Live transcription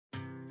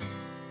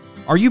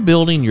Are you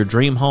building your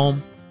dream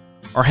home?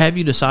 Or have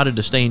you decided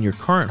to stay in your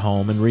current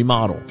home and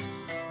remodel?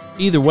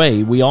 Either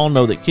way, we all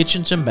know that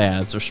kitchens and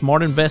baths are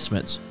smart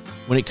investments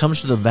when it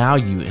comes to the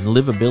value and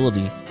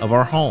livability of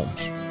our homes.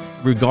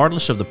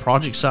 Regardless of the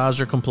project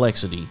size or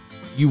complexity,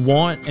 you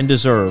want and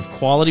deserve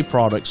quality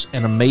products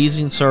and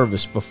amazing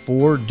service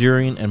before,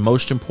 during, and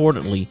most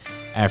importantly,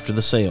 after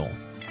the sale.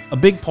 A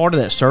big part of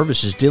that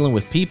service is dealing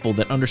with people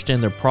that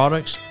understand their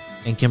products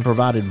and can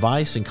provide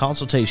advice and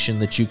consultation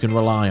that you can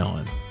rely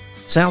on.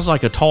 Sounds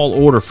like a tall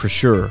order for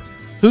sure.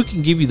 Who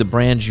can give you the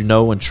brands you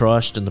know and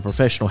trust and the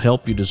professional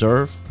help you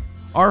deserve?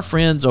 Our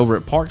friends over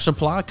at Park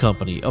Supply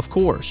Company, of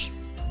course.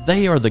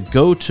 They are the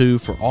go-to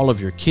for all of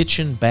your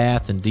kitchen,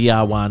 bath, and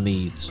DIY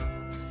needs.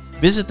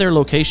 Visit their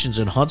locations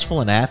in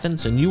Huntsville and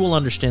Athens, and you will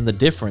understand the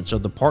difference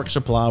of the Park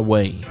Supply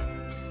way.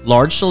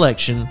 Large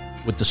selection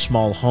with the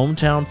small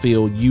hometown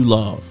feel you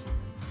love.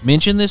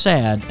 Mention this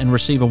ad and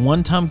receive a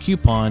one-time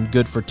coupon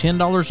good for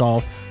 $10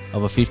 off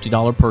of a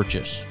 $50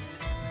 purchase.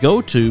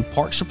 Go to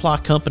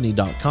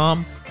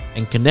parksupplycompany.com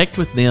and connect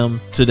with them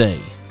today.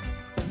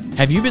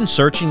 Have you been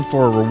searching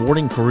for a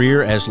rewarding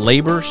career as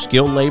labor,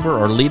 skilled labor,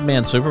 or lead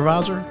man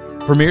supervisor?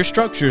 Premier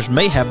Structures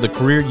may have the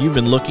career you've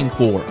been looking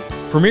for.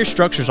 Premier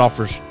Structures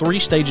offers 3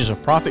 stages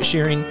of profit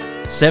sharing,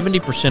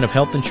 70% of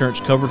health insurance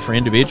covered for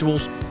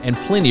individuals, and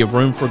plenty of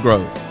room for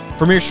growth.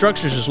 Premier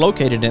Structures is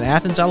located in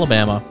Athens,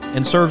 Alabama,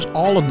 and serves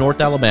all of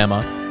North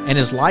Alabama and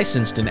is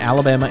licensed in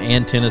Alabama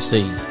and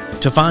Tennessee.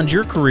 To find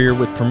your career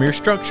with Premier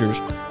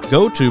Structures,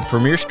 go to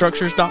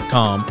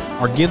premierstructures.com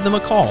or give them a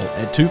call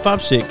at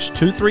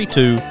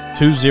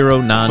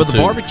 256-232-2092. For the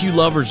barbecue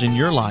lovers in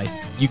your life,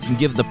 you can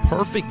give the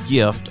perfect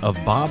gift of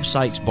Bob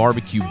Sykes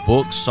Barbecue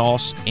books,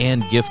 sauce,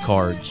 and gift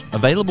cards.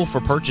 Available for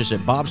purchase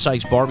at Bob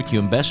Sykes Barbecue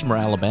in Bessemer,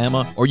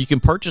 Alabama, or you can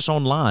purchase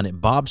online at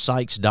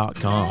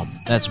bobsykes.com.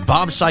 That's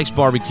Bob Sykes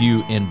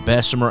Barbecue in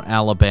Bessemer,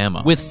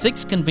 Alabama. With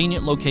 6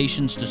 convenient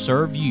locations to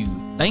serve you,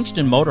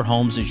 Bankston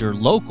Motorhomes is your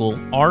local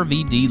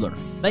RV dealer.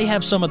 They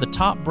have some of the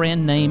top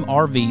brand name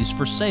RVs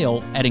for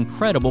sale at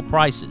incredible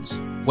prices.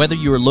 Whether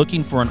you are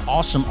looking for an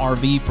awesome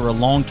RV for a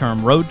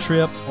long-term road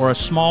trip or a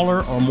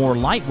smaller or more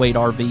lightweight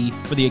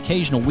RV for the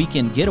occasional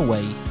weekend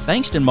getaway,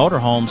 Bankston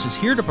Motorhomes is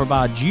here to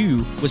provide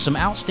you with some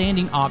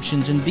outstanding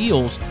options and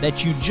deals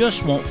that you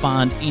just won't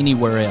find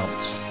anywhere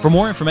else. For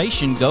more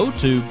information, go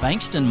to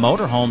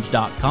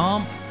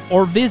bankstonmotorhomes.com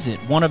or visit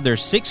one of their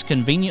 6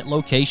 convenient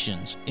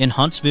locations in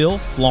Huntsville,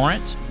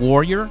 Florence,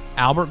 Warrior,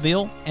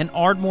 Albertville, and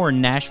Ardmore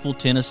in Nashville,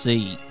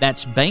 Tennessee.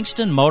 That's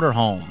Bankston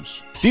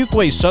Motorhomes.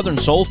 Fuquay's Southern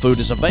Soul Food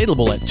is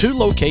available at 2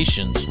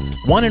 locations,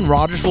 one in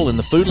Rogersville in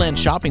the Foodland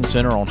Shopping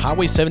Center on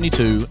Highway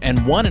 72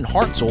 and one in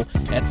Hartselle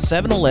at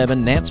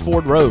 711 Nance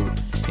Ford Road.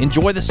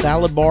 Enjoy the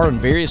salad bar and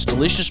various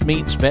delicious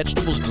meats,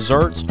 vegetables,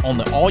 desserts on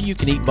the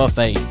all-you-can-eat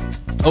buffet.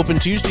 Open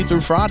Tuesday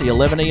through Friday,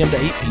 11 a.m.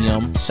 to 8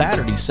 p.m.,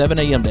 Saturday, 7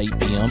 a.m. to 8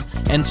 p.m.,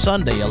 and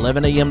Sunday,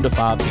 11 a.m. to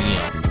 5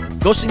 p.m.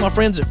 Go see my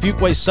friends at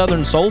Fuquay's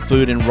Southern Soul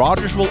Food in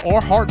Rogersville or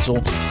Hartselle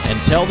and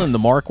tell them the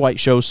Mark White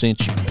Show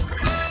sent you.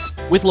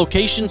 With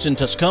locations in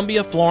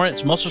Tuscumbia,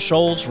 Florence, Muscle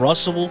Shoals,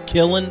 Russellville,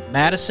 Killen,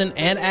 Madison,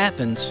 and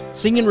Athens,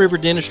 Singing River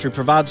Dentistry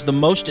provides the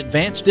most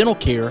advanced dental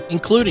care,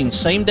 including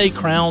same-day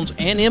crowns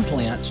and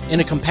implants, in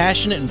a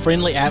compassionate and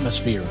friendly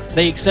atmosphere.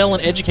 They excel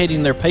in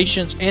educating their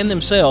patients and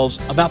themselves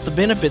about the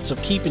benefits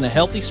of keeping a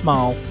healthy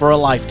smile for a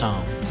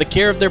lifetime. The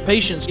care of their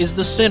patients is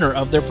the center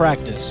of their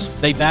practice.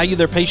 They value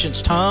their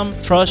patients' time,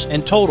 trust,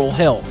 and total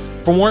health.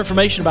 For more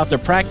information about their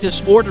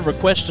practice or to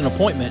request an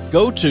appointment,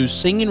 go to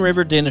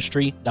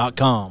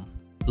singingriverdentistry.com.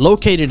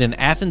 Located in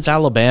Athens,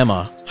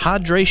 Alabama,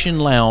 Hydration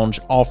Lounge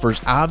offers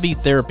IV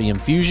therapy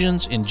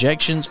infusions,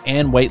 injections,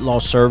 and weight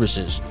loss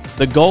services.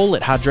 The goal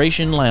at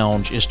Hydration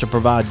Lounge is to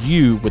provide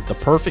you with the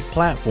perfect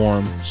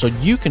platform so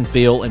you can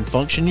feel and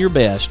function your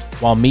best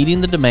while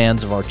meeting the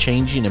demands of our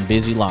changing and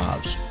busy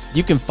lives.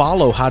 You can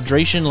follow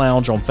Hydration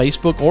Lounge on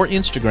Facebook or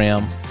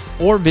Instagram,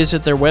 or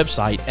visit their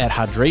website at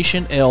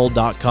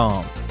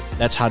hydrationl.com.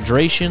 That's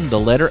hydration, the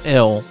letter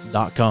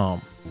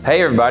L.com.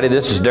 Hey everybody,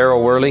 this is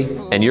Daryl Worley,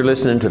 and you're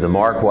listening to The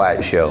Mark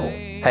White Show.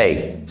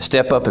 Hey,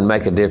 step up and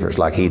make a difference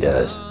like he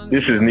does.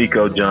 This is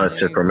Nico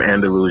Johnson from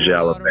Andalusia,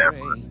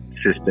 Alabama,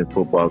 assistant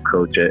football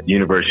coach at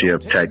University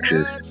of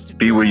Texas.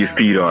 Be where your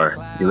feet are.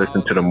 You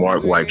listen to The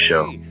Mark White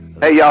Show.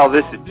 Hey y'all,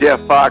 this is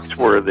Jeff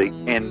Foxworthy,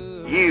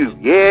 and you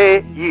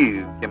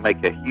can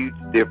make a huge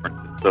difference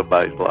in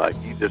somebody's life.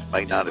 You just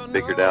may not have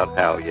figured out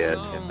how yet,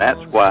 and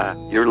that's why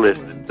you're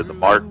listening to The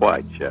Mark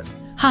White Show.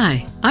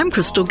 Hi, I'm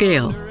Crystal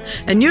Gale,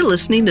 and you're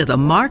listening to The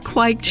Mark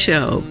White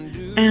Show.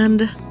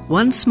 And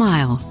one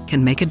smile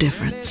can make a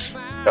difference.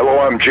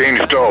 Hello, I'm Gene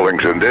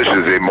Stallings, and this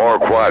is The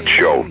Mark White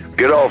Show.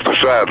 Get off the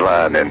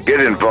sideline and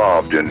get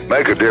involved and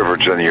make a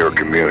difference in your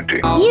community.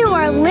 You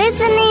are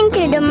listening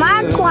to The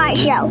Mark White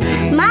Show.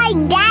 My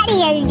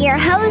daddy is your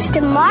host,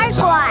 Mark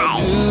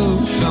White.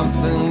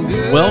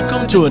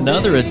 Welcome to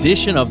another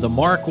edition of The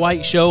Mark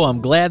White Show. I'm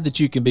glad that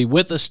you can be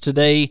with us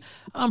today.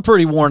 I'm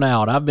pretty worn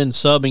out. I've been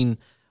subbing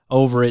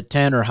over at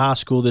Tanner High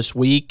School this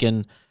week,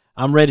 and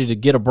I'm ready to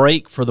get a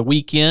break for the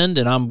weekend,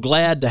 and I'm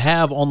glad to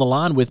have on the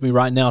line with me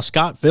right now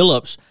Scott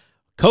Phillips,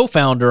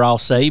 co-founder, I'll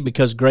say,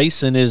 because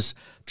Grayson is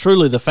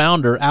truly the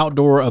founder,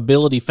 Outdoor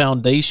Ability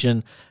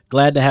Foundation.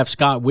 Glad to have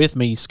Scott with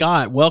me.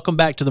 Scott, welcome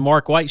back to the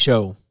Mark White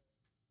Show.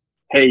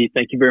 Hey,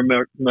 thank you very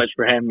much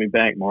for having me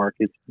back, Mark.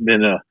 It's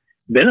been a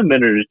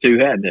minute or two,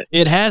 hasn't it?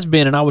 It has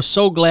been, and I was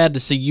so glad to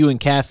see you and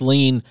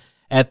Kathleen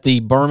at the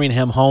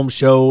Birmingham Home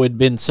Show. It'd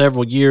been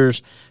several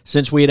years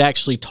since we had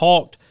actually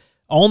talked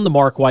on the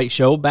Mark White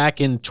Show. Back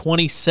in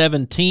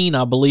 2017,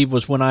 I believe,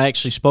 was when I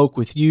actually spoke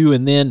with you,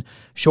 and then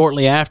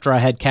shortly after I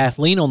had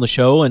Kathleen on the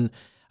show, and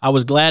I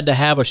was glad to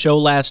have a show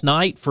last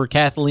night for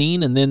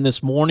Kathleen, and then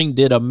this morning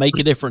did a Make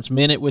a Difference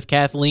Minute with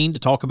Kathleen to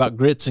talk about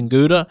grits and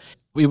Gouda.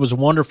 It was a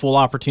wonderful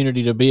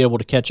opportunity to be able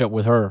to catch up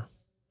with her.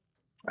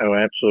 Oh,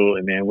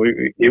 absolutely, man.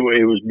 It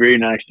was very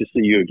nice to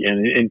see you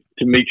again and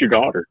to meet your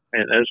daughter,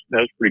 and that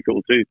was pretty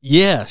cool too.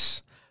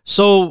 Yes.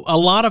 So a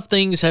lot of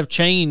things have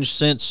changed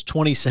since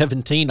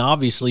 2017,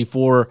 obviously,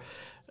 for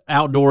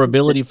Outdoor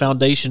Ability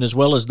Foundation as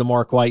well as the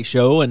Mark White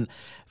Show. And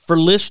for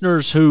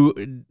listeners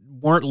who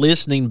weren't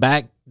listening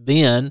back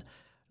then,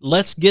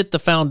 let's get the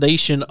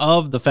foundation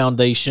of the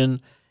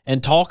foundation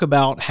and talk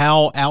about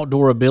how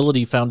Outdoor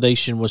Ability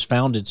Foundation was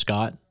founded,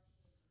 Scott.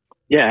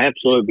 Yeah,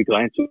 absolutely. Be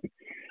glad to.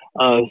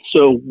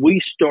 So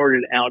we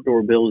started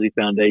Outdoor Ability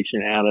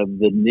Foundation out of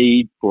the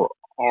need for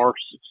our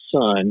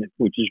son,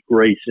 which is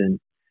Grayson,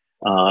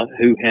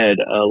 who had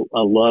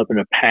a love and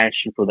a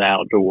passion for the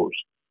outdoors,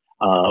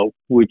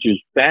 which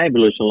is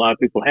fabulous. A lot of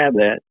people have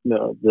that.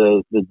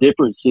 The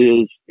difference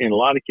is, in a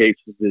lot of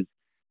cases, is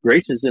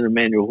Grayson's in a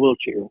manual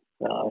wheelchair.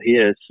 He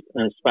has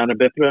spina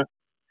bifida,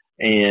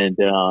 and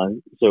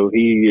so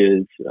he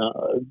is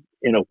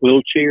in a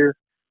wheelchair,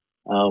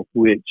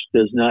 which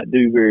does not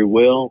do very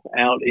well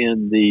out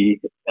in the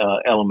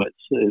elements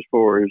as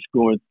far as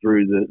going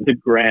through the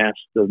grass,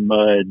 the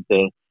mud,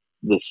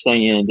 the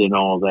sand and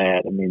all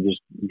that. I mean,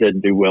 just doesn't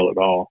do well at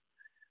all.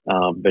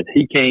 But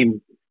he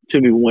came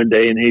to me one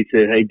day and he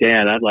said, "Hey,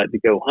 Dad, I'd like to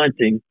go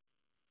hunting."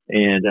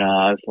 And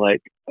I was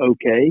like,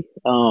 "Okay."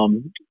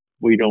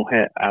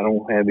 I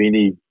don't have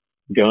any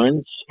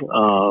guns.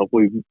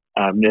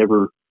 I've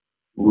never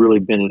really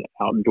been an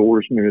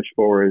outdoorsman as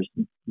far as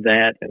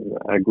that.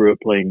 I grew up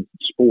playing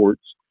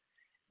sports,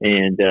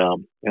 and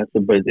I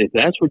said, "But if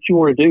that's what you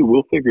want to do,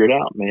 we'll figure it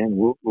out, man.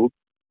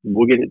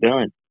 We'll get it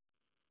done."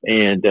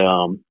 And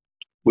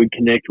we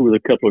connected with a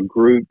couple of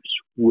groups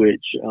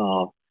which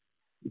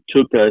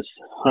took us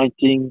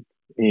hunting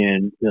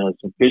and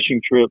some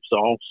fishing trips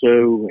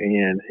also,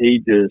 and he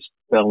just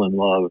fell in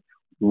love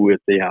with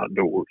the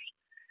outdoors.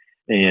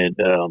 And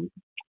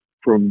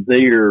from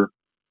there,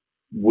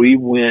 we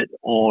went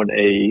on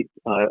a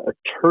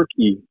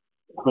turkey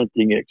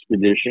hunting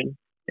expedition.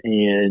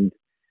 And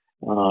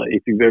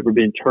if you've ever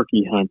been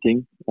turkey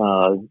hunting,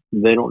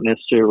 they don't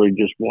necessarily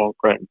just walk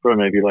right in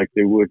front of you like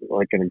they would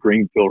like in a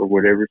green field or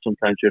whatever.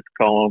 Sometimes you have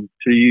to call them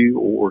to you,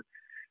 or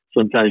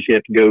sometimes you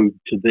have to go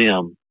to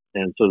them.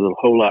 And so there's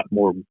a whole lot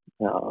more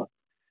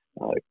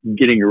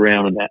getting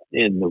around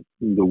in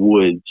the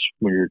woods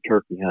when you're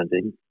turkey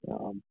hunting.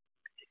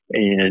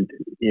 And,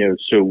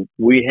 so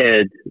we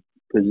had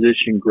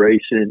positioned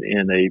Grayson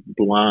in a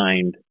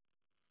blind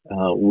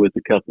with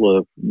a couple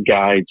of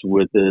guides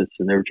with us,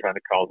 and they were trying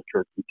to call the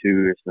turkey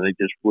to us, and they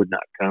just would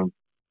not come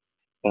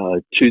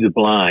to the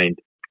blind,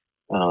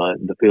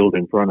 the field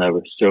in front of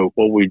us. So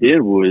what we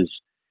did was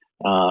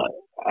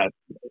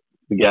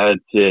the guide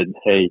said,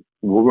 "Hey,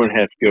 we're going to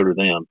have to go to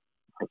them."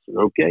 I said,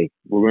 "Okay,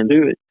 we're going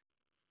to do it."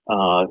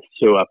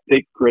 So I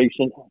picked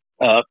Grayson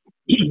up,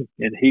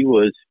 and he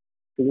was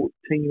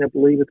 14, I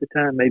believe, at the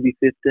time, maybe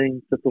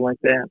 15, something like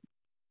that.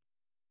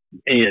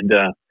 And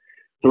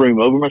threw him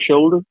over my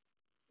shoulder.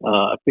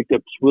 I picked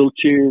up his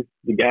wheelchair,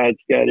 the guides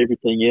got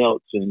everything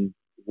else, and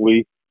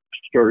we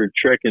started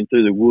trekking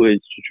through the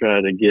woods to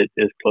try to get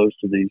as close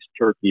to these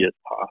turkey as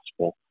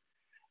possible.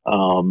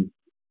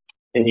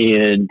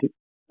 And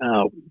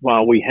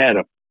while we had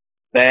a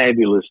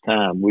fabulous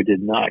time, we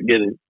did not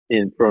get it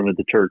in front of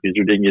the turkeys,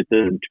 or didn't get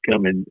them to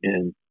come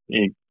in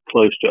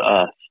close to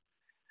us.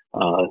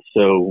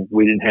 So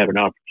we didn't have an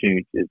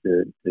opportunity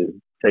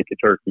to take a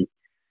turkey.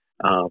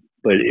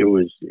 But it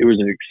was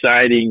an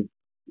exciting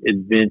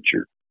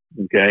adventure.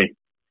 Okay.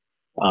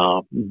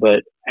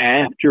 But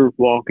after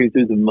walking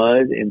through the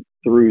mud and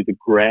through the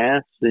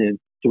grass and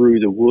through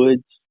the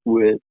woods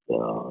with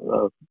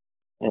a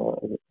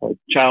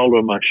child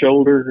on my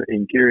shoulder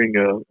and carrying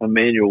a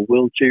manual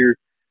wheelchair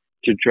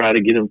to try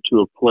to get him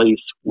to a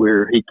place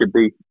where he could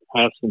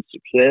have some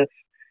success,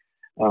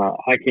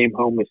 I came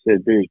home and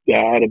said, "There's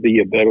got to be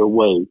a better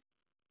way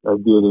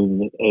of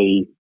getting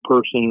a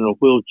person in a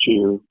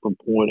wheelchair from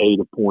point A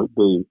to point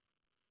B."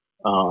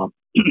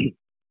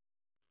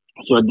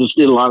 So I just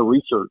did a lot of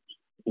research,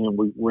 and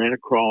we ran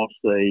across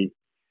a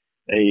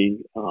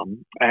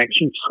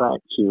Action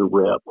Track Here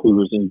rep who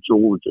was in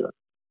Georgia,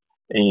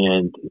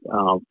 and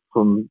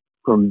from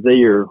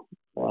there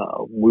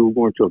we were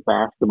going to a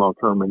basketball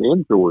tournament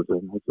in Georgia.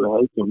 And I said,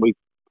 "Hey, can we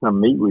come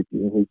meet with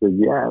you?" And he said,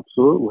 "Yeah,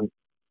 absolutely."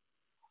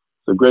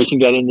 So Grayson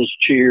got in this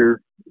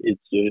chair.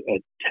 It's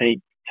a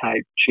tank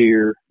type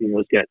chair.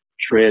 It's got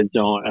tracks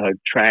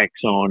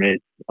on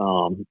it,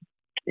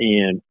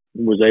 and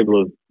was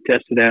able to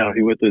test it out.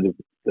 He went through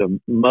the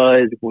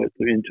mud, went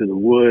into the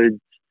woods.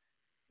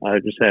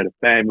 Just had a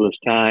fabulous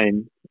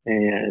time.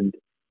 And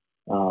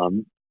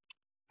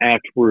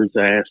afterwards,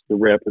 I asked the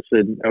rep, I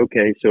said,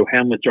 okay, so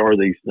how much are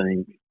these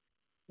things?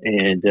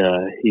 And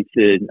he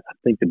said, I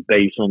think the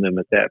base on them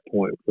at that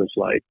point was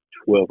like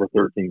 $12,000 or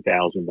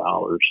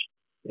 $13,000.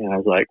 And I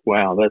was like,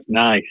 wow, that's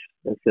nice.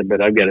 I said,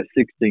 but I've got a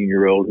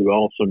 16-year-old who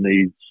also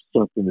needs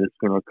something that's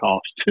going to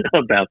cost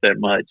about that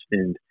much,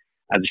 and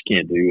I just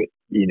can't do it,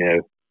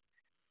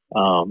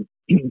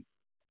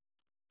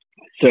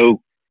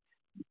 So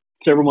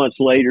several months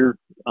later,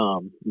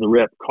 the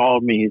rep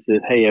called me. He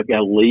said, hey, I've got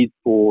a lead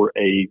for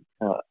a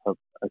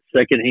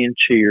secondhand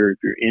chair. If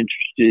you're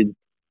interested,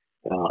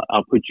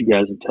 I'll put you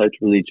guys in touch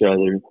with each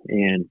other.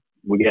 And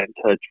we got in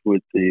touch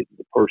with the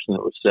person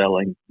that was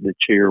selling the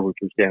chair, which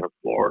was down in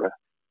Florida.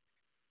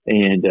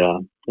 And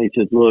he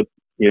said, look,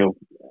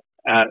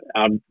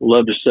 I'd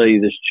love to sell you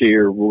this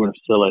chair. We're going to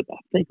sell it. I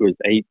think it was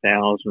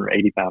 $8,000 or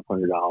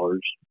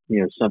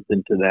 $8,500,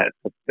 something to that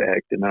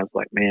effect. And I was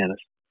like, man,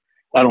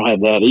 I don't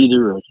have that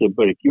either. I said,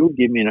 but if you'll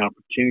give me an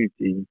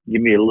opportunity,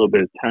 give me a little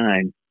bit of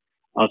time,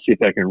 I'll see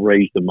if I can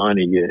raise the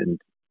money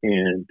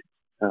and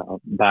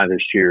buy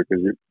this chair,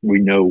 because we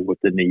know what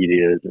the need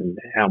is and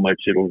how much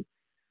it'll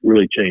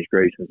really change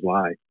Grayson's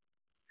life.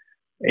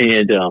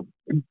 And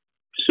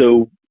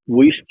so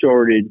we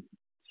started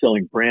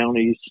selling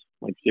brownies.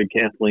 Like I said,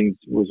 Kathleen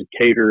was a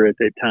caterer at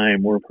that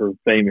time. One of her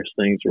famous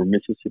things were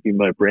Mississippi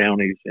mud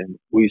brownies, and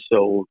we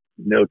sold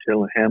no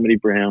telling how many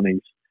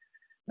brownies.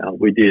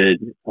 We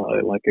did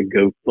like a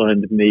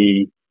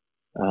GoFundMe.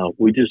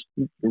 We just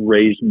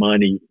raised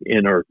money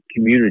in our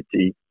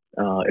community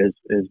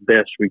as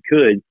best we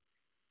could.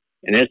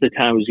 And as the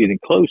time was getting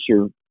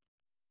closer,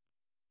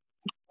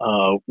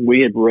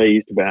 we had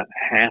raised about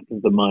half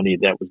of the money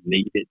that was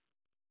needed.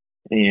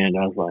 And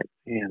I was like,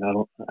 man,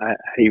 I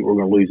hate we're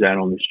going to lose out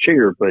on this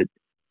chair, but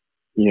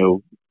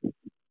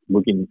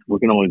we can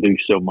only do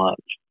so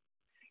much.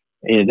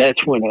 And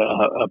that's when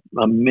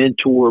a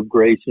mentor of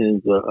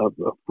Grayson's, a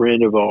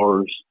friend of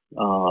ours,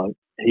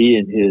 he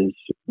and his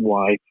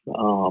wife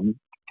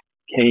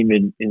came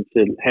in and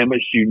said, how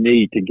much do you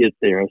need to get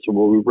there? I said,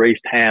 well, we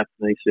raised half.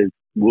 And they said,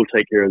 we'll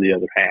take care of the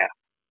other half.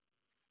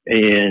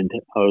 And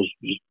I was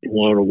just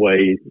blown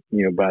away,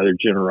 by their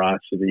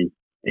generosity.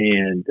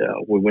 And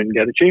we went and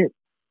got a chair.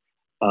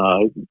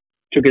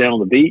 Took it out on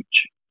the beach.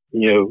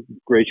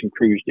 Grayson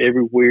cruised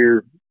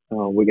everywhere.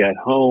 We got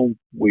home.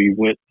 We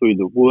went through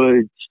the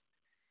woods.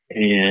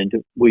 And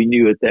we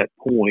knew at that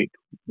point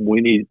we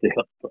needed to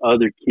help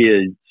other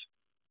kids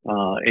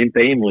and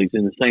families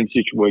in the same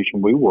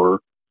situation we were,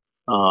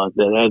 that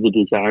had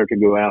the desire to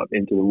go out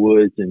into the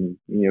woods and,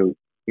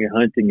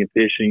 hunting and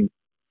fishing,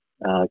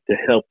 to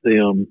help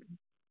them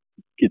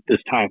get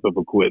this type of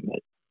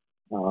equipment.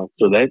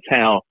 So that's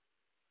how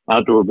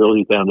Outdoor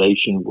Ability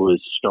Foundation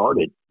was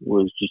started,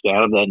 was just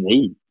out of that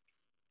need.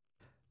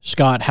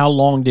 Scott, how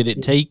long did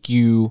it take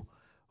you,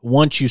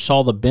 once you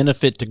saw the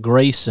benefit to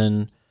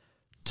Grayson,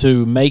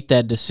 to make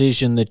that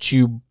decision that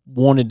you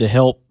wanted to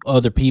help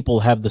other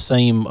people have the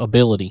same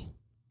ability?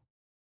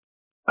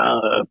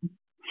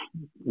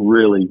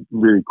 Really,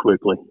 really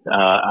quickly.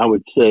 I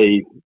would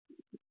say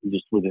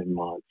just within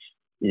months,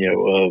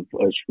 of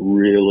us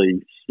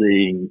really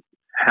seeing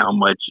how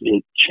much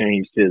it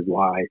changed his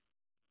life.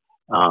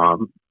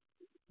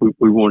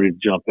 We wanted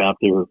to jump out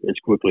there as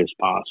quickly as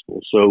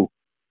possible. So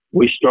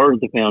we started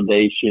the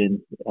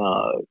foundation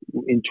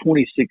in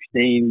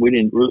 2016. We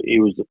didn't really, it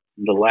was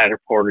the latter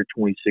part of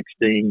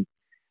 2016.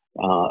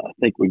 I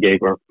think we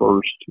gave our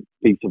first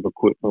piece of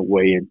equipment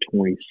away in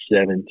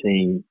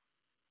 2017.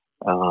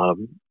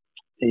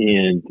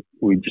 And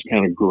we just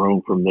kind of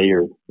grown from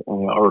there.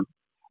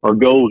 Our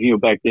goal,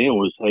 back then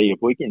was, hey, if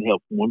we can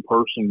help one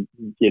person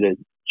get a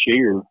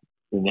chair,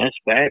 then that's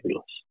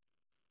fabulous.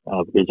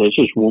 Because that's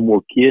just one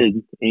more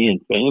kid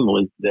and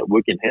family that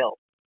we can help.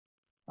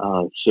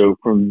 So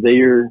from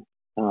there,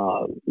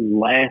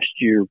 last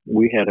year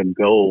we had a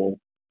goal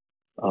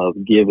of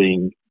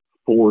giving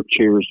 4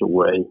 chairs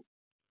away.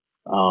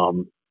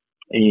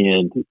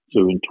 And so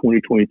in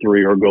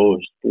 2023, our goal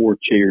is 4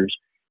 chairs.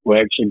 We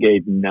actually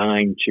gave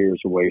 9 chairs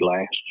away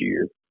last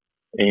year.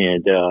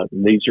 And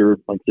these are,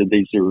 like I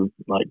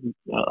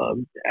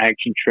said,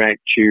 action track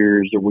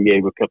chairs, or we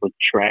gave a couple of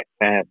track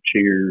fab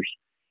chairs.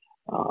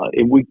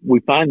 And we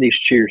find these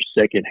chairs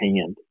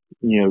secondhand,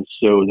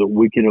 so that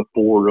we can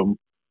afford them.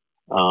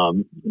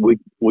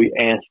 We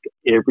ask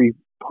every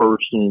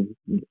person,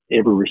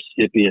 every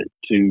recipient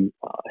to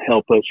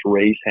help us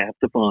raise half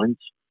the funds,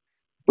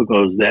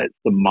 because that's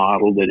the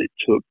model that it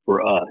took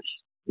for us.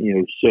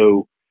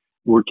 So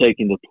we're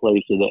taking the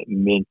place of that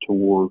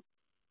mentor,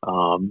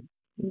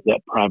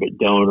 that private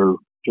donor,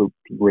 to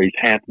raise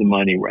half the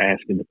money. We're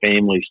asking the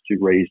families to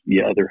raise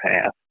the other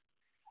half.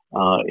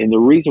 And the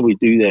reason we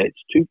do that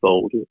is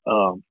twofold.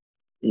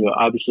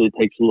 Obviously it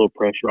takes a little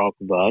pressure off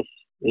of us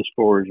as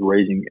far as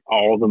raising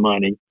all the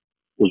money.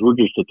 because we're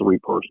just a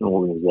 3-person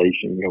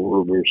organization.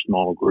 We're a very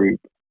small group.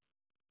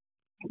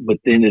 But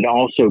then it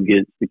also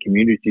gets the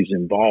communities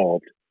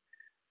involved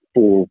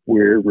for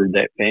wherever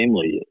that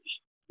family is.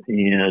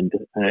 And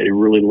it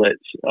really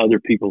lets other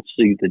people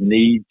see the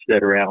needs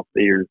that are out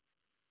there,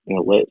 and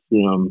it lets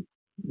them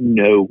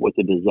know what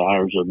the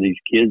desires of these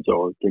kids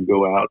are to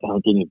go out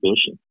hunting and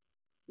fishing.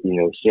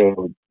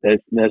 So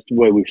that's the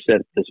way we've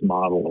set up this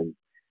model. And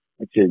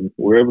like I said,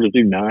 we were able to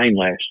do 9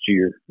 last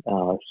year.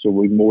 So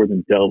we more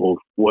than doubled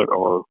what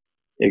our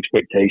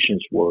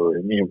expectations were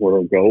and what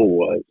our goal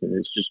was. And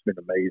it's just been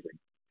amazing.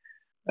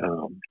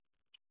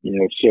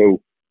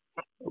 So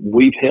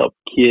we've helped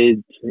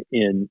kids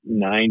in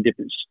 9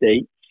 different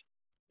states,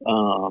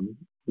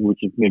 which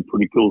has been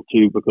pretty cool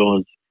too,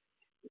 because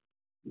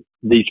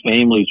these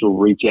families will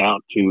reach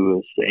out to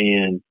us,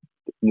 and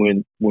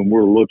when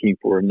we're looking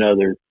for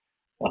another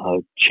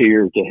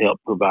chair to help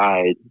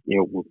provide,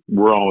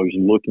 we're always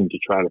looking to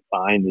try to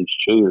find these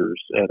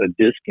chairs at a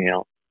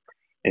discount,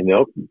 and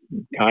they'll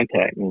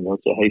contact me and they'll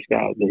say, "Hey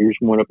Scott, there's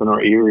one up in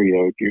our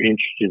area. If you're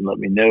interested, let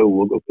me know.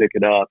 We'll go pick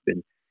it up,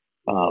 and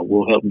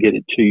we'll help get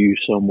it to you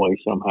some way,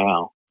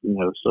 somehow."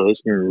 So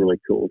it's going to be really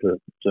cool to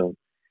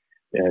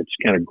just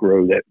kind of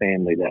grow that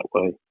family that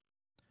way.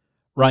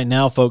 Right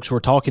now, folks, we're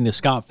talking to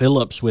Scott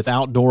Phillips with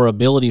Outdoor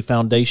Ability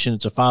Foundation.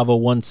 It's a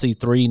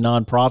 501c3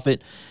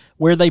 nonprofit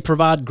where they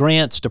provide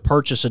grants to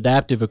purchase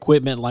adaptive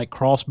equipment like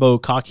crossbow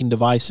cocking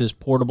devices,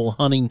 portable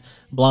hunting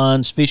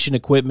blinds, fishing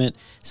equipment,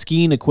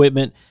 skiing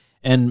equipment,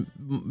 and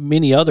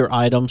many other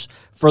items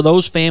for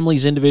those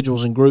families,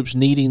 individuals, and groups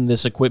needing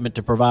this equipment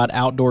to provide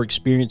outdoor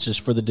experiences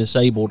for the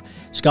disabled.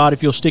 Scott,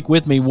 if you'll stick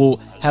with me, we'll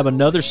have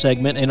another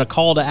segment and a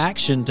call to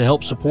action to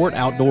help support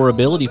Outdoor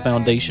Ability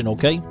Foundation,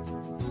 okay?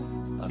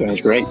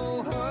 Sounds great.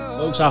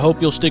 Folks, I hope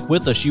you'll stick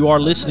with us. You are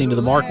listening to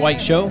The Mark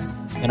White Show,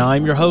 and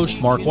I'm your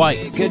host, Mark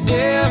White. Make a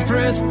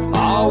difference.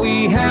 All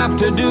we have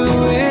to do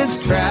is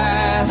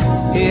try.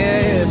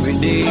 Yeah, every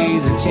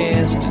day's a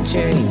chance to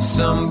change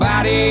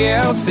somebody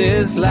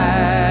else's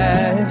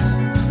life.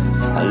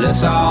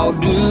 Let's all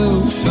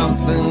do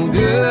something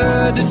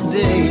good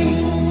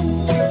today.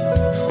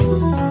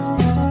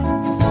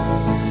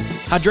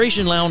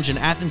 Hydration Lounge in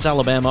Athens,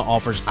 Alabama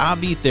offers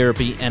IV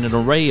therapy and an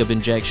array of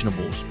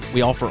injectionables.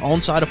 We offer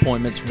on-site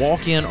appointments,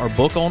 walk-in or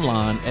book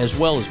online, as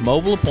well as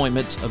mobile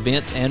appointments,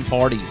 events, and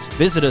parties.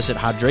 Visit us at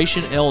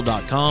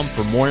hydrationl.com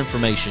for more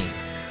information.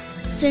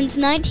 Since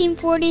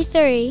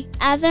 1943,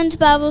 Athens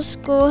Bible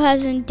School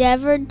has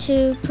endeavored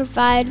to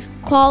provide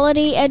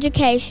quality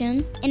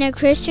education in a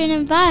Christian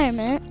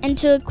environment and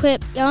to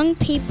equip young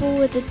people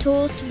with the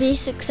tools to be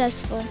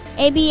successful.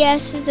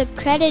 ABS is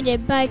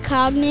accredited by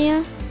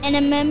Cognia and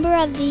a member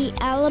of the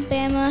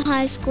Alabama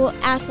High School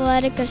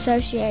Athletic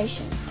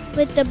Association.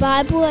 With the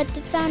Bible at the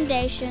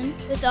foundation,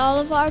 with all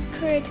of our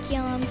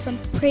curriculum from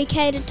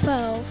pre-K to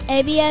 12,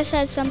 ABS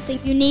has something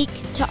unique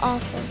to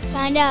offer.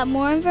 Find out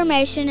more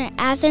information at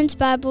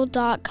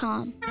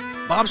athensbible.com.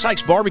 Bob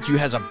Sykes Barbecue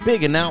has a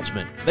big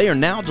announcement. They are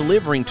now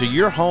delivering to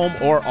your home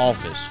or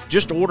office.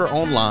 Just order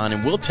online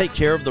and we'll take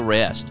care of the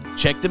rest.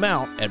 Check them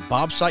out at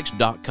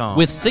bobsykes.com.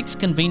 With 6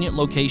 convenient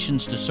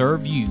locations to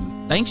serve you,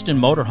 Bankston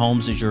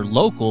Motorhomes is your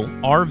local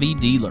RV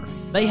dealer.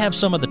 They have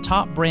some of the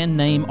top brand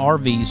name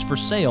RVs for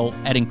sale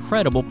at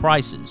incredible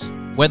prices.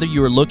 Whether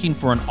you are looking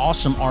for an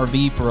awesome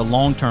RV for a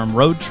long-term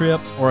road trip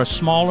or a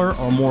smaller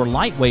or more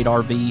lightweight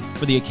RV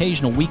for the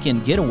occasional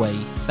weekend getaway,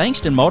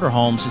 Bankston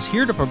Motorhomes is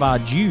here to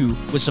provide you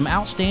with some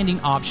outstanding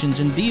options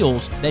and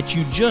deals that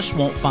you just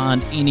won't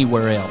find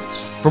anywhere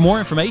else. For more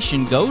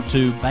information, go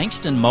to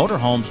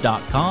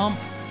bankstonmotorhomes.com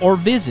or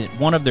visit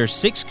one of their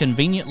 6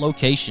 convenient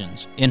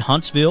locations in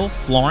Huntsville,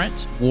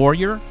 Florence,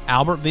 Warrior,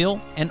 Albertville,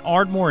 and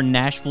Ardmore in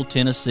Nashville,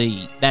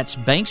 Tennessee. That's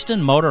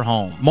Bankston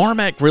Motorhome.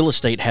 Marmac Real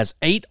Estate has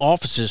 8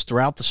 offices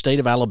throughout the state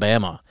of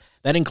Alabama.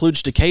 That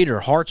includes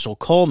Decatur, Hartselle,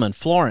 Coleman,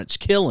 Florence,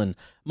 Killen,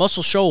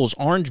 Muscle Shoals,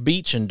 Orange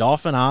Beach, and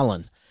Dauphin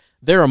Island.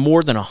 There are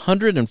more than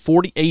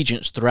 140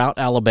 agents throughout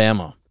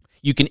Alabama.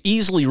 You can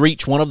easily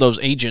reach one of those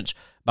agents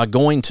by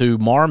going to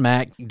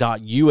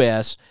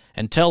marmac.us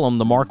and tell them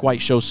the Mark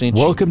White Show sent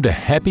you. Welcome to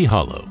Happy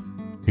Hollow.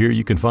 Here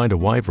you can find a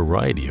wide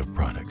variety of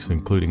products,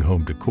 including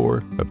home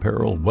decor,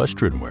 apparel,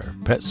 western wear,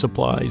 pet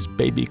supplies,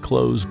 baby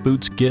clothes,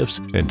 boots, gifts,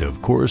 and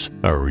of course,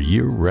 our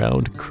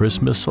year-round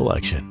Christmas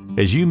selection.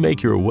 As you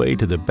make your way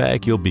to the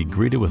back, you'll be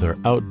greeted with our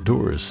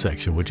outdoors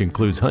section, which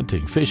includes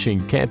hunting,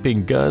 fishing,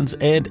 camping, guns,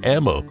 and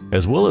ammo,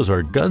 as well as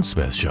our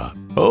gunsmith shop.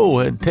 Oh,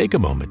 and take a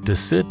moment to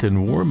sit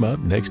and warm up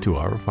next to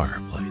our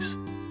fireplace.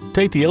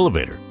 Take the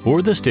elevator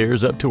or the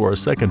stairs up to our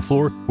second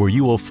floor, where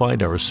you will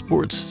find our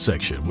sports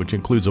section, which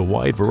includes a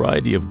wide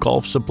variety of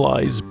golf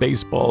supplies,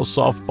 baseball,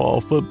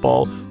 softball,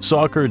 football,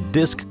 soccer,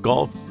 disc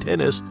golf,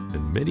 tennis,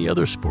 and many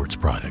other sports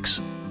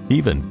products.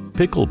 Even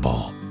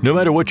pickleball. No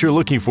matter what you're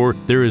looking for,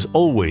 there is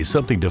always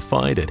something to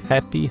find at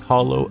Happy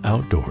Hollow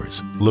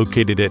Outdoors,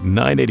 located at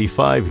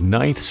 985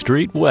 9th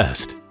Street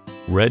West,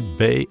 Red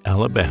Bay,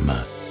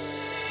 Alabama.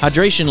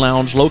 Hydration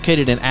Lounge,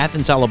 located in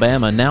Athens,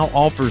 Alabama, now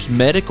offers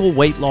medical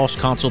weight loss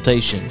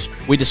consultations.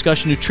 We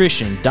discuss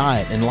nutrition,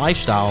 diet, and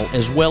lifestyle,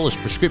 as well as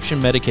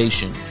prescription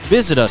medication.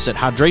 Visit us at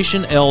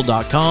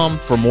hydrationl.com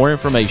for more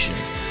information.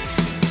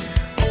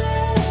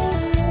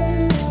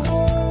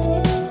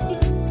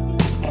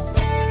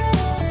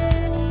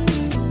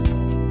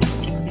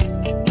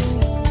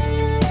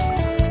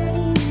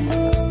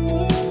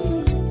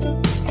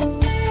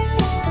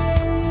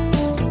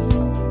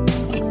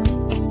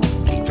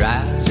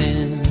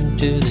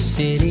 To the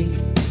city,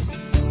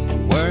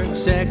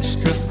 works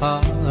extra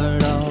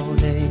hard all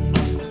day,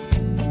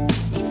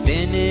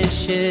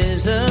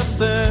 finishes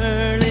up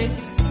early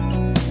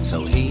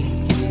so he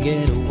can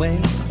get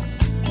away,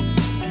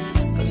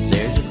 'cause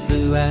there's a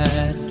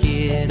blue-eyed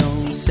kid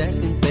on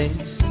second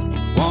base,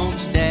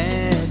 wants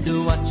dad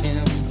to watch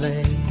him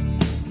play.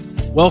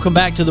 Welcome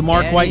back to the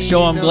Mark White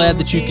Show. I'm glad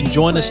that you can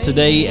join us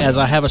today as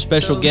I have a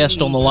special guest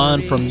on the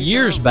line from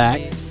years back,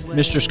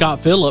 Mr.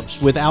 Scott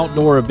Phillips with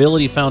Outdoor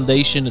Ability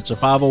Foundation. It's a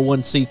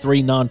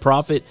 501c3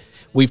 nonprofit.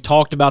 We've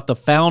talked about the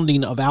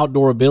founding of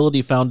Outdoor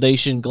Ability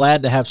Foundation.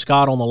 Glad to have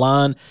Scott on the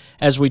line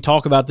as we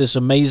talk about this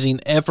amazing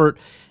effort.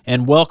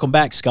 And welcome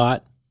back,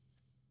 Scott.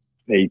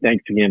 Hey,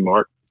 thanks again,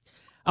 Mark.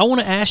 I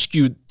want to ask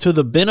you, to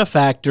the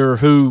benefactor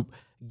who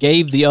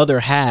gave the other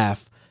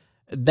half,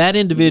 that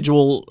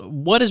individual,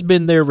 what has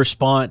been their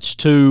response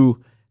to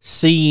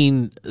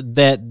seeing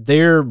that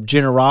their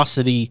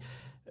generosity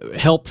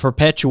help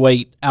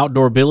perpetuate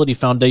Outdoor Ability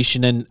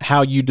Foundation and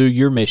how you do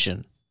your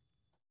mission?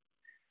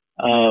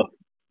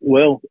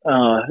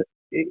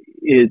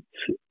 It's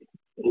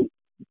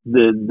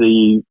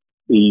the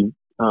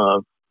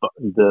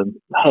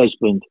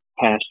husband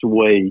passed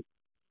away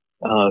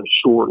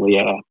shortly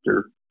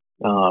after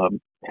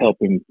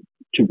helping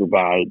to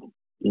provide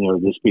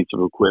this piece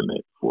of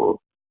equipment for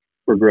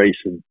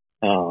Grayson.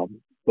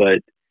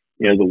 But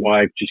the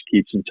wife just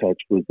keeps in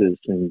touch with us,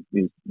 and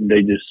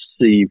they just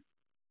see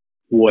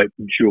what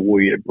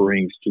joy it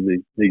brings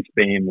to these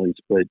families.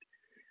 But,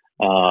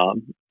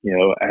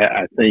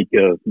 I think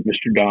of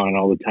Mr. Don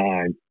all the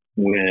time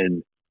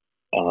when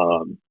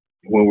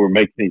we're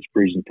making these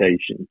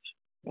presentations,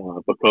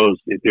 because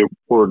if it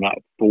were not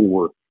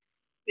for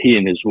he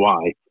and his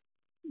wife,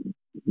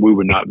 we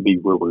would not be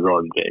where we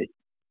are today.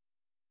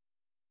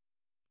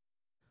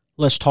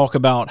 Let's talk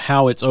about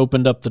how it's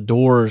opened up the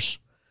doors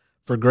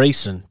for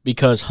Grayson,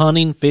 because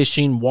hunting,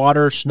 fishing,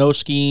 water, snow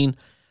skiing,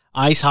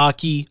 ice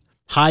hockey,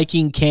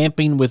 hiking,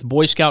 camping with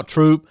Boy Scout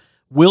troop,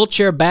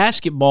 wheelchair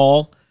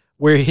basketball,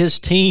 where his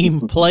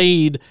team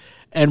played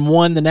and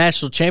won the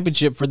national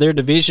championship for their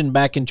division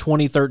back in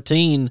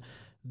 2013.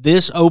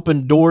 This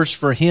opened doors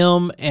for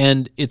him,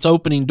 and it's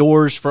opening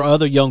doors for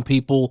other young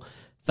people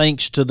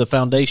thanks to the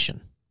foundation.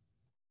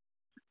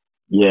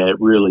 Yeah, it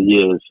really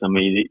is. I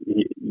mean,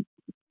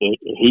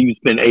 he's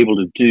been able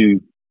to do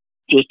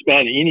just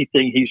about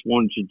anything he's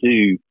wanted to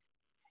do.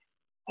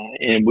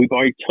 And we've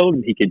already told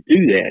him he could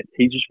do that.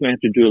 He's just going to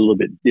have to do it a little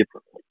bit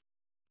differently.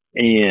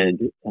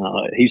 And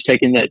he's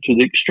taken that to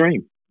the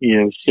extreme,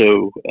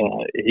 So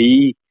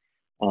he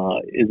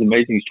is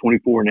amazing. He's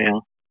 24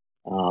 now.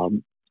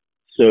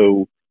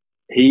 So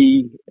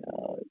he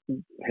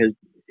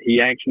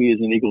actually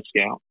is an Eagle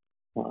Scout.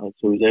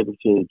 So he's able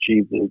to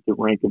achieve the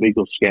rank of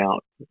Eagle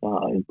Scout.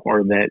 And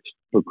part of that's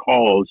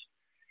because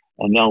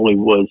not only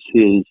was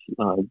his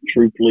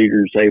troop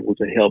leaders able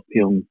to help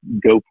him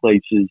go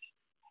places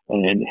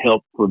and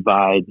help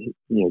provide,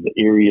 the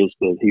areas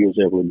that he was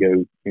able to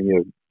go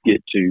and,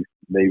 get to.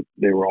 They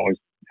were always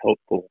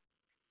helpful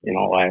in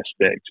all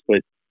aspects.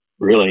 But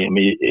really, I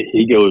mean,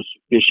 he goes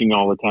fishing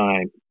all the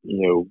time.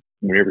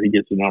 Whenever he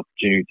gets an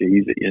opportunity,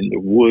 he's in the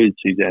woods,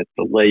 he's at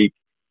the lake.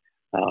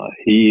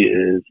 He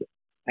is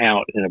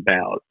out and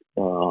about,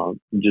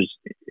 just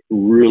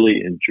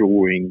really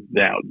enjoying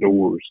the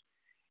outdoors,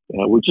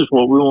 which is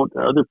what we want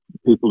other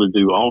people to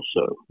do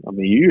also. I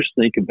mean, you just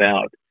think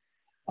about,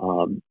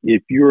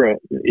 if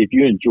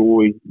you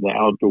enjoy the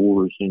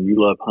outdoors and you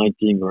love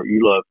hunting or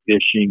you love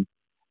fishing,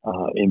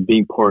 and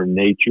being part of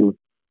nature,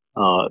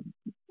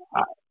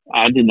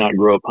 I did not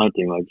grow up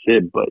hunting, like I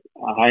said, but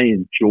I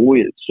enjoy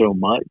it so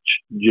much,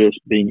 just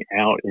being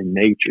out in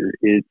nature.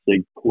 It's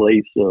a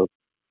place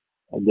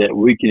that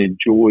we can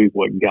enjoy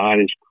what God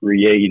has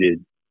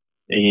created,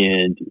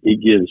 and it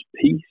gives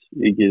peace,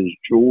 it gives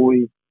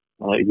joy,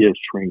 it gives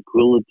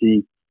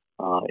tranquility,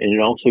 and it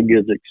also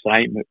gives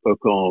excitement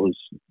because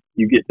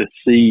you get to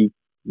see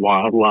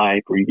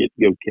wildlife, or you get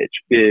to go catch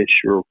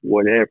fish or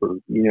whatever.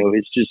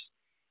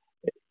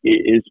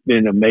 It's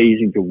been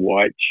amazing to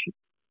watch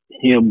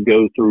him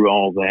go through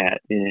all that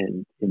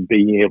and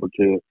being able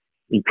to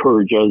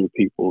encourage other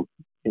people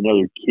and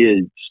other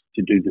kids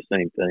to do the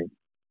same thing.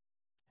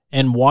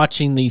 And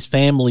watching these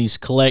families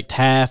collect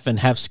half and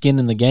have skin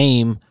in the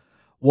game,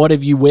 what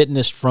have you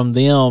witnessed from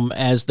them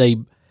as they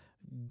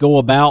go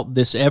about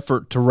this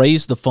effort to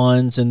raise the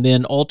funds and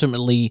then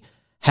ultimately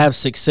have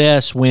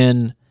success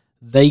when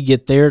they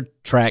get their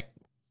track?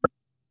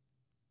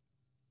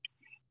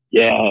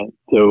 Yeah,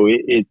 so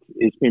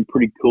it's been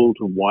pretty cool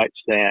to watch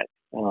that.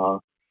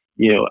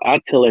 I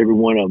tell every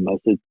one of them, I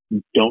said,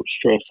 don't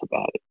stress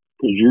about it,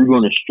 because you're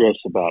going to stress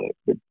about it,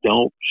 but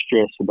don't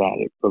stress about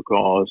it,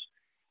 because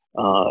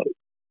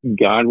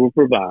God will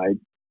provide.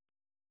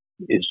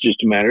 It's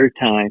just a matter of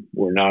time.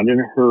 We're not in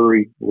a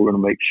hurry. We're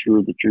going to make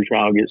sure that your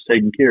child gets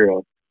taken care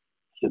of.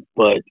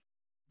 But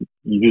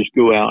you just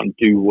go out and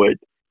do what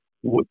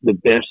the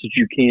best that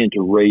you can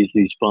to raise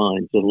these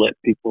funds and let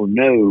people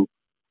know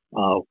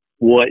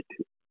what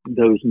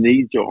those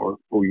needs are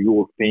for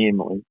your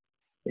family,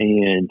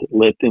 and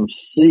let them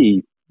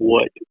see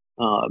what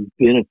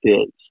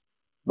benefits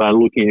by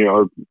looking at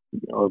our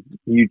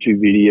YouTube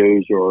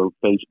videos or our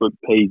Facebook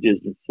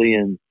pages and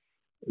seeing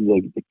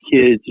the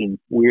kids and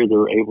where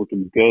they're able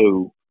to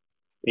go,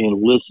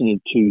 and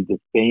listening to the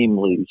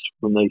families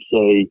when they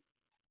say,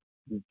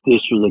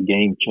 this was a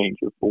game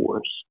changer for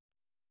us.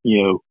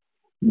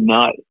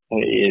 Not,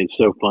 it's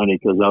so funny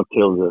because I'll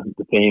tell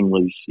the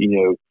families,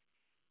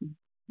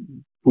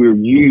 we're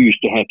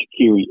used to have to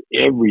carry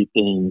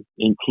everything,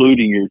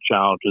 including your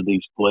child, to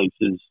these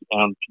places,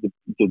 out to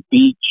the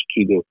beach,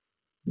 to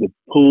the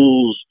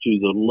pools, to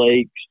the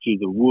lakes, to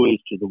the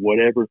woods, to the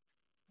whatever.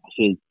 I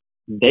said,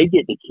 they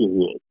get to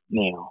carry it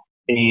now.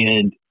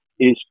 And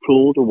it's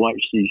cool to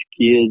watch these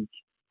kids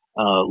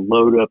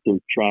load up their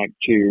track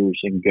chairs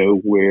and go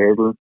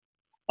wherever.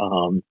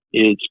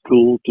 It's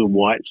cool to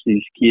watch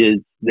these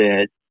kids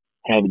that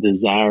have a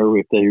desire,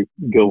 if they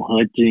go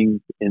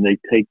hunting and they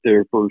take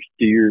their first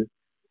deer,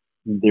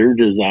 their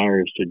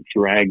desire is to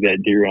drag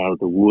that deer out of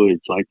the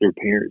woods like their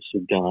parents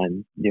have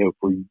done,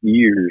 for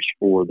years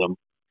for them.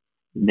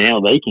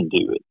 Now they can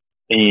do it.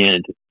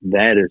 And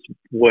that is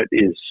what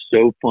is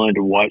so fun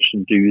to watch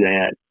them do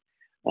that.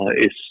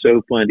 It's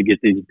so fun to get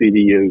these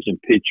videos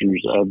and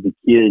pictures of the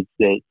kids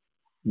that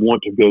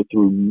want to go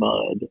through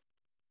mud.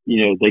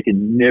 They could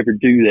never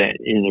do that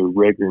in a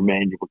regular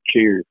manual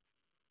chair,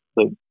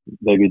 but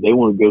they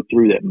want to go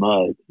through that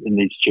mud in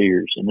these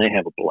chairs, and they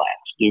have a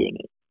blast doing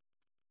it.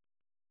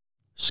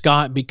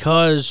 Scott,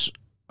 because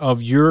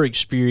of your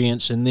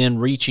experience and then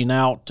reaching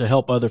out to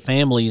help other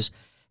families,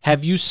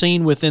 have you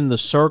seen within the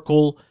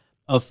circle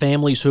of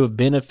families who have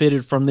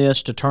benefited from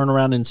this to turn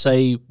around and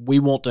say, we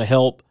want to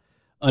help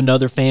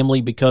another family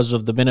because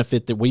of the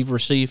benefit that we've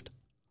received?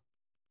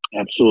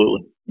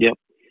 Absolutely. Yep.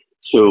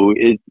 So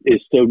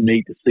it's so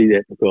neat to see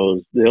that,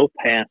 because they'll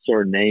pass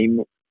our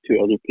name to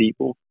other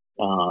people,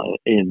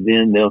 and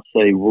then they'll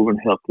say, we're going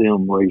to help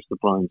them raise the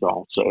funds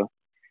also,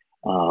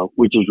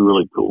 which is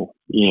really cool,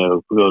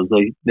 because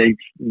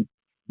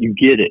you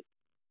get it.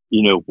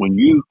 When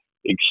you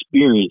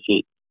experience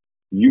it,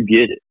 you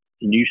get it,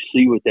 and you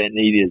see what that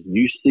need is, and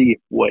you see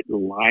what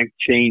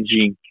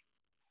life-changing,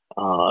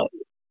 how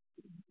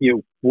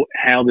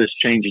this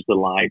changes the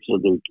lives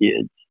of their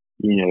kids.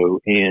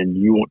 And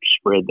you want to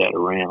spread that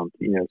around,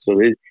 so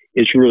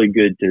it's really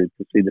good to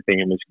see the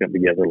families come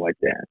together like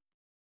that.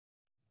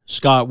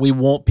 Scott, we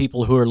want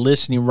people who are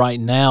listening right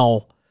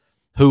now,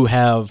 who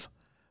have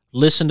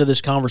listened to this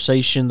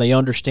conversation, they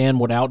understand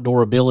what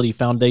Outdoor Ability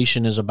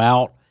Foundation is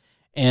about,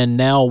 and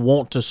now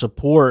want to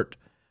support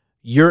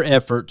your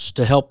efforts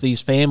to help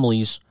these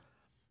families.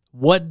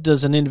 What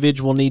does an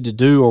individual need to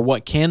do, or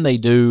what can they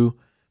do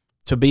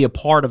to be a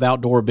part of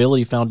Outdoor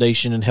Ability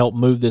Foundation and help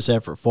move this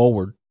effort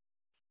forward?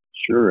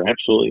 Sure,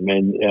 absolutely,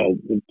 man.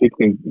 People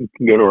can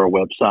go to our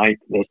website.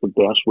 That's the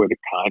best way to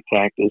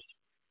contact us.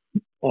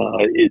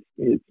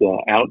 It's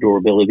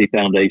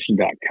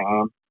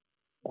outdoorabilityfoundation.com.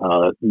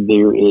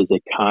 There is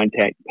a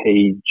contact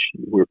page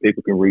where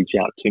people can reach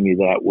out to me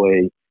that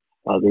way.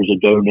 There's a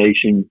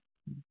donation,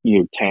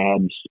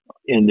 tabs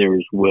in there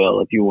as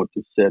well if you want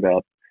to set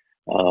up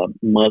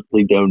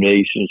monthly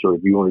donations, or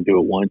if you want to do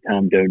a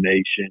one-time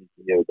donation.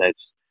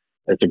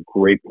 That's a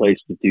great place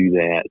to do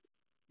that.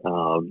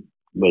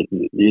 But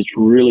it's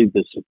really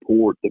the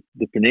support.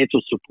 The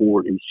financial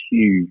support is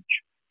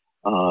huge.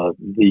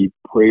 The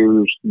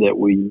prayers that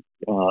we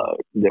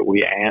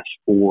ask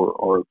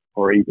for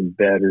are even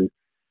better,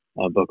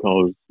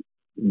 because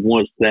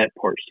once that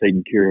part's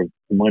taken care of,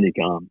 the money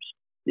comes.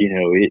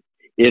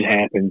 It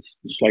happens.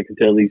 Just like I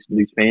tell these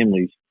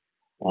families,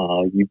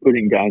 you put it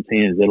in God's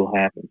hands, it'll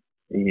happen.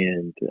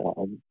 And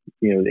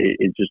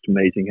it's just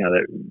amazing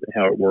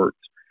how it works.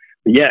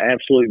 But yeah,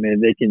 absolutely, man.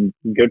 They can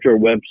go to our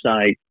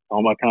website.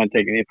 All my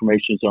contact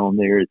information is on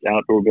there. It's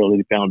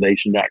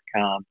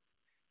outdoorabilityfoundation.com.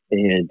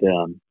 And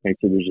like I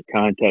said, there's a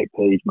contact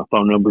page. My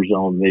phone number's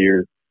on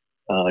there.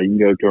 You can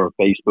go to our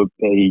Facebook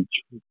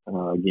page,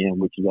 again,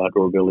 which is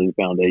Outdoor Ability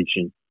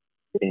Foundation,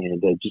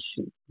 and just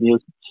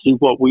see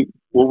what we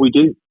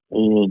do.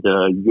 And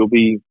you'll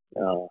be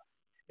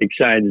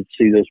excited to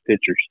see those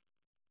pictures.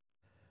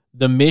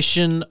 The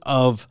mission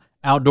of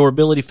Outdoor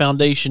Ability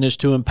Foundation is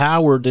to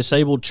empower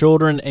disabled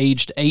children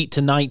aged 8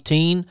 to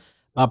 19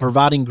 by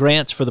providing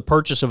grants for the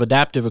purchase of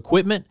adaptive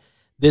equipment.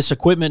 This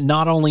equipment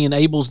not only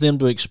enables them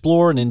to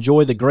explore and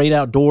enjoy the great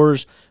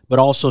outdoors, but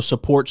also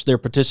supports their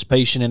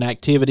participation in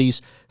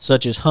activities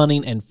such as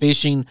hunting and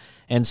fishing.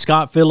 And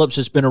Scott Phillips,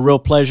 it's been a real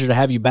pleasure to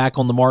have you back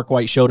on the Mark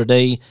White Show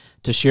today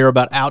to share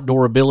about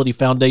Outdoor Ability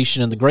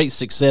Foundation and the great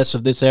success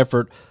of this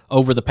effort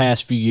over the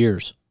past few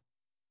years.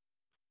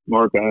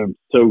 Mark, I'm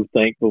so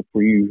thankful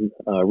for you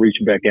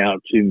reaching back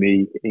out to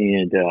me,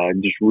 and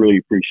just really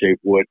appreciate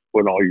what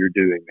all you're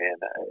doing, man.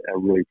 I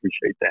really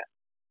appreciate that.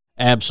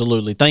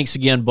 Absolutely. Thanks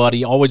again,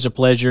 buddy. Always a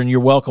pleasure, and you're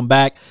welcome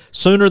back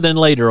sooner than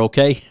later,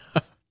 okay?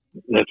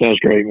 That sounds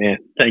great, man.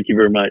 Thank you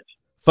very much.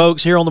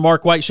 Folks, here on the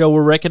Mark White Show,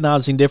 we're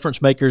recognizing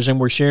difference makers, and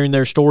we're sharing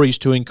their stories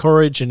to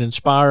encourage and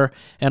inspire.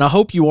 And I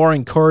hope you are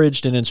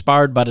encouraged and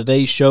inspired by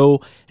today's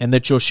show, and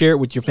that you'll share it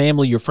with your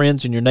family, your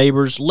friends, and your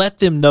neighbors. Let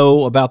them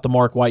know about the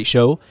Mark White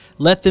Show.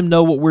 Let them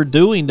know what we're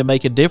doing to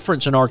make a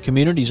difference in our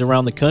communities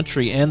around the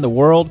country and the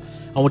world.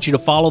 I want you to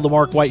follow the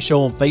Mark White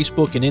Show on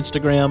Facebook and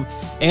Instagram,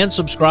 and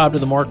subscribe to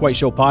the Mark White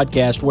Show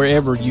podcast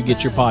wherever you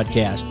get your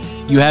podcast.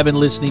 You have been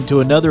listening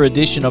to another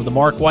edition of the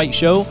Mark White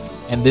Show.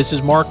 And this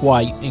is Mark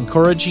White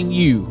encouraging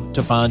you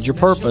to find your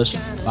purpose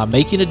by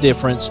making a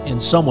difference in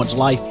someone's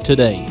life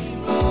today.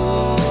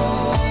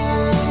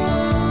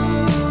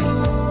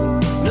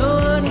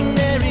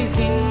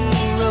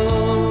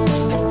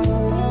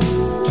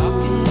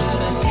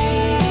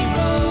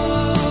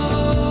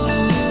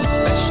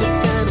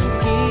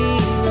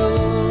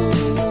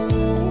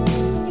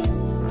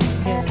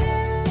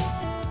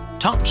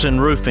 Thompson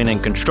Roofing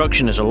and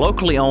Construction is a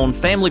locally owned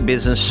family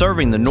business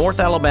serving the North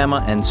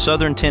Alabama and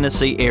Southern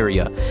Tennessee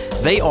area.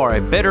 They are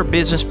a Better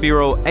Business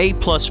Bureau A+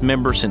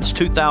 member since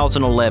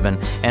 2011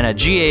 and a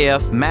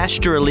GAF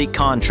Master Elite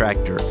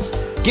Contractor.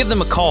 Give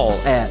them a call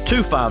at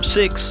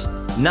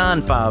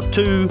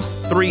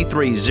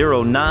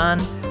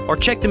 256-952-3309 or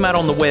check them out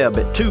on the web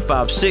at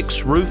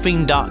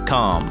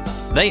 256roofing.com.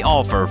 They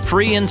offer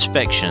free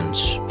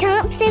inspections.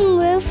 Thompson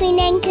Roofing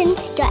and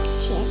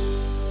Construction.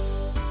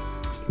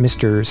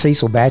 Mr.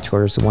 Cecil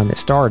Batchelor is the one that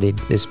started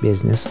this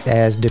business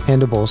as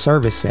Dependable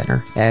Service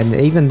Center. And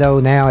even though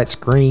now it's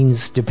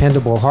Green's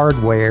Dependable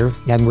Hardware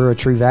and we're a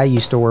True Value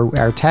store,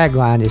 our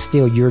tagline is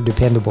still Your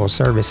Dependable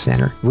Service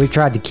Center. We've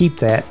tried to keep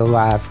that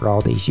alive for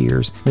all these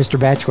years. Mr.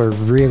 Batchelor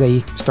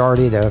really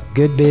started a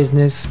good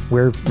business.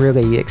 We're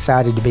really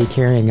excited to be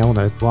carrying on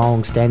a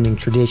long-standing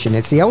tradition.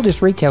 It's the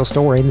oldest retail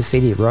store in the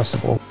city of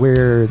Russellville.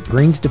 We're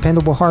Green's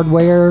Dependable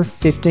Hardware,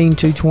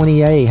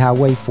 15220A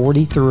Highway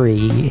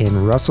 43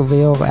 in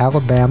Russellville,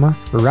 Alabama.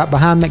 We're right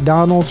behind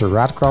McDonald's or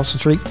right across the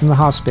street from the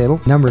hospital.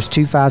 Number is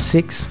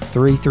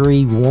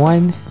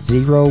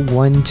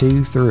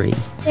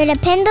 256-331-0123. Your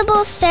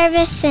Dependable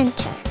Service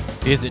Center.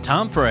 Is it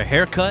time for a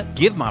haircut?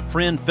 Give my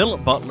friend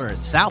Philip Butler at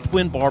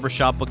Southwind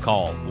Barbershop a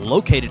call,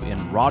 located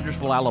in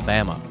Rogersville,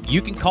 Alabama.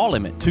 You can call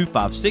him at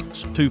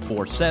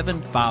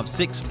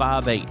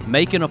 256-247-5658.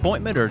 Make an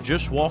appointment or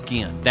just walk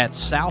in. That's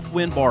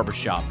Southwind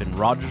Barbershop in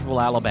Rogersville,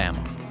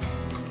 Alabama.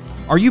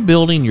 Are you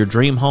building your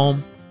dream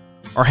home?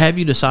 Or have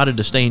you decided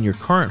to stay in your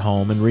current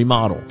home and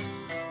remodel?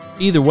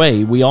 Either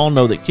way, we all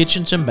know that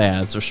kitchens and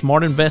baths are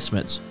smart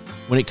investments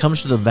when it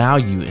comes to the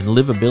value and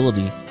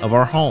livability of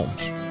our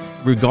homes.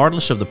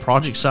 Regardless of the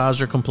project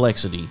size or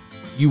complexity,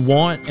 you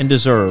want and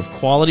deserve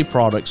quality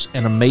products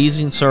and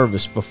amazing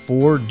service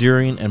before,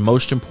 during, and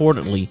most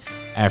importantly,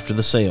 after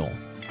the sale.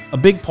 A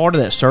big part of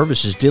that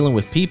service is dealing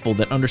with people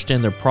that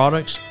understand their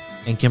products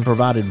and can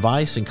provide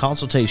advice and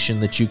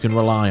consultation that you can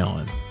rely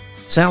on.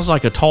 Sounds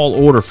like a tall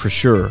order for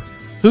sure.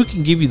 Who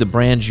can give you the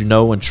brands you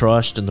know and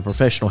trust and the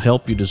professional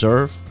help you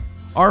deserve?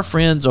 Our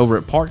friends over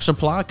at Park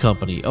Supply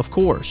Company, of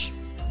course.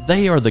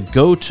 They are the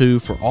go-to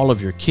for all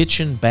of your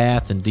kitchen,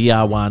 bath, and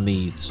DIY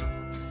needs.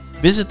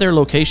 Visit their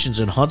locations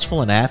in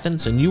Huntsville and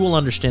Athens, and you will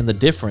understand the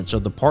difference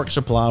of the Park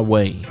Supply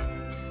way.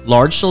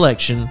 Large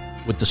selection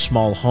with the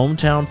small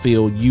hometown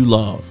feel you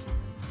love.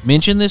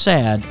 Mention this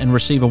ad and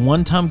receive a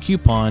one-time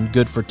coupon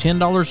good for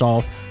 $10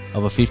 off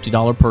of a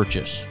 $50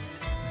 purchase.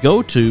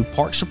 Go to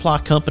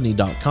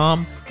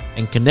parksupplycompany.com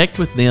and connect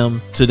with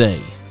them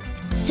today.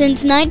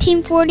 Since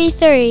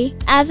 1943,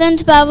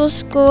 Athens Bible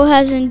School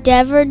has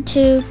endeavored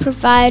to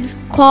provide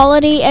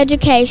quality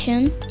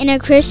education in a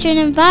Christian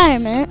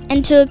environment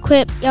and to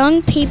equip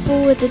young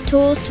people with the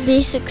tools to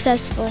be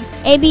successful.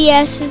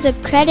 ABS is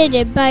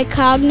accredited by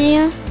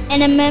Cognia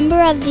and a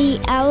member of the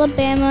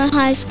Alabama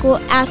High School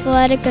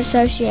Athletic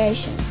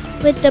Association.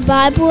 With the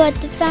Bible at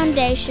the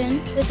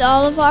foundation, with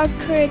all of our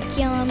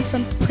curriculum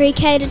from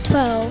pre-K to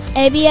 12,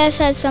 ABS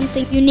has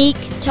something unique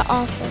to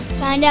offer.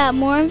 Find out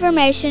more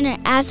information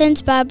at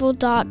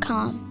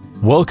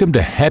athensbible.com. Welcome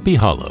to Happy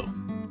Hollow.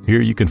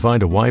 Here you can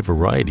find a wide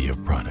variety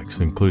of products,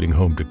 including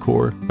home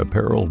decor,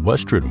 apparel,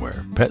 western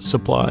wear, pet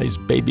supplies,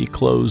 baby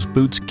clothes,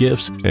 boots,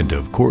 gifts, and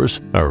of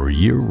course, our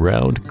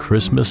year-round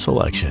Christmas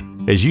selection.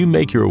 As you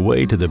make your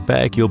way to the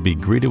back, you'll be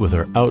greeted with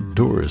our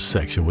outdoors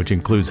section, which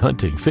includes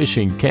hunting,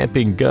 fishing,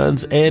 camping,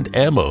 guns, and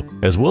ammo,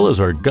 as well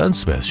as our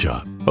gunsmith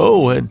shop.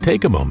 Oh, and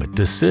take a moment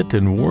to sit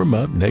and warm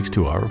up next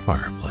to our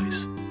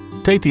fireplace.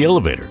 Take the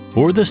elevator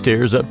or the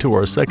stairs up to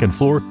our second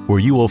floor, where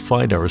you will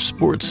find our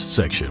sports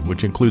section,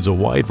 which includes a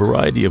wide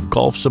variety of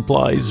golf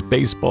supplies,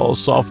 baseball,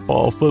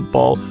 softball,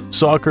 football,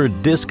 soccer,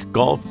 disc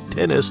golf,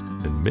 tennis,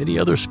 and many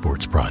other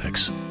sports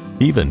products.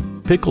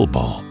 Even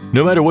pickleball.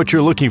 No matter what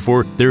you're looking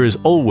for, there is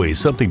always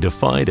something to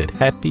find at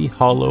Happy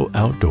Hollow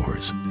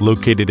Outdoors,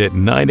 located at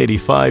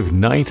 985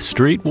 9th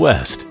Street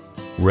West.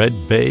 Red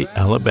Bay,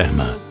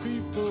 Alabama.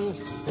 People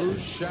who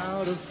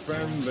shout a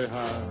friendly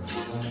hi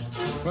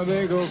when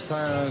they go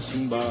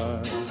passing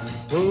by,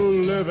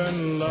 who live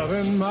and love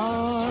in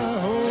my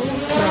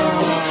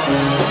hometown.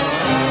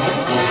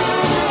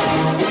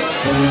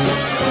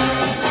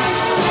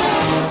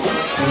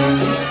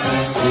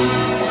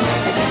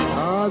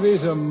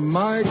 These are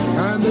my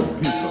kind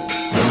of people.